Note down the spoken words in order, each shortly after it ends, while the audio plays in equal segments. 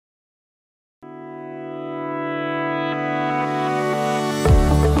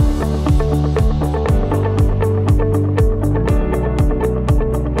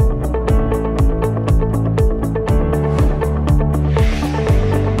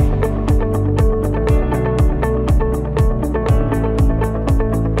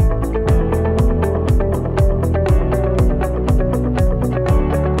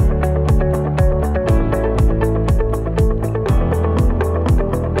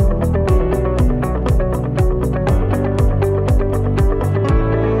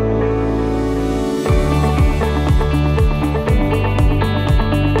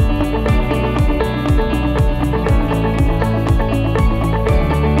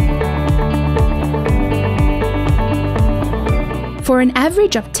For an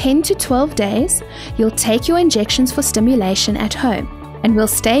average of 10 to 12 days, you'll take your injections for stimulation at home, and we'll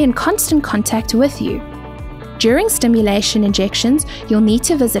stay in constant contact with you. During stimulation injections, you'll need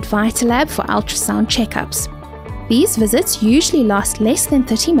to visit Vitalab for ultrasound checkups. These visits usually last less than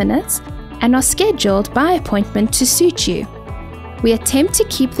 30 minutes and are scheduled by appointment to suit you. We attempt to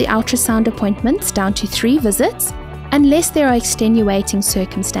keep the ultrasound appointments down to 3 visits unless there are extenuating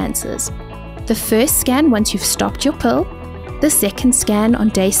circumstances. The first scan once you've stopped your pill, the second scan on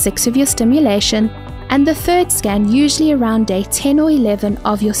day 6 of your stimulation, and the third scan usually around day 10 or 11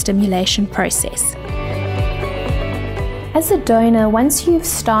 of your stimulation process. As a donor, once you've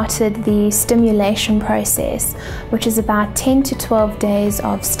started the stimulation process, which is about 10 to 12 days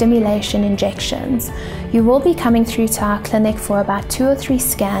of stimulation injections, you will be coming through to our clinic for about 2 or 3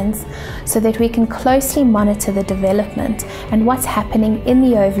 scans so that we can closely monitor the development and what's happening in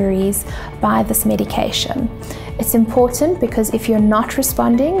the ovaries by this medication. It's important because if you're not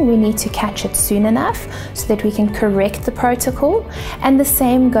responding, we need to catch it soon enough so that we can correct the protocol. And the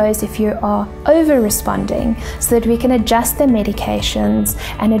same goes if you are over-responding, so that we can adjust the medications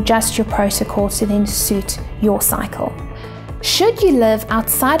and adjust your protocol to then suit your cycle. Should you live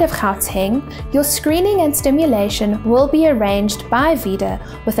outside of Gauteng, your screening and stimulation will be arranged by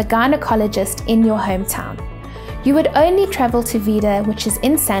VEDA with a gynecologist in your hometown. You would only travel to VEDA, which is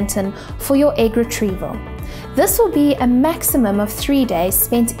in Sandton, for your egg retrieval. This will be a maximum of 3 days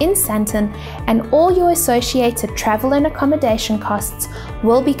spent in Sandton, and all your associated travel and accommodation costs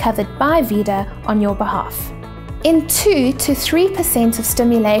will be covered by VEDA on your behalf. In 2 to 3% of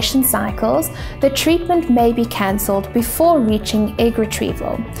stimulation cycles, the treatment may be cancelled before reaching egg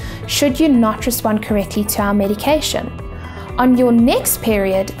retrieval, should you not respond correctly to our medication. On your next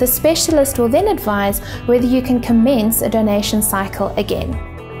period, the specialist will then advise whether you can commence a donation cycle again.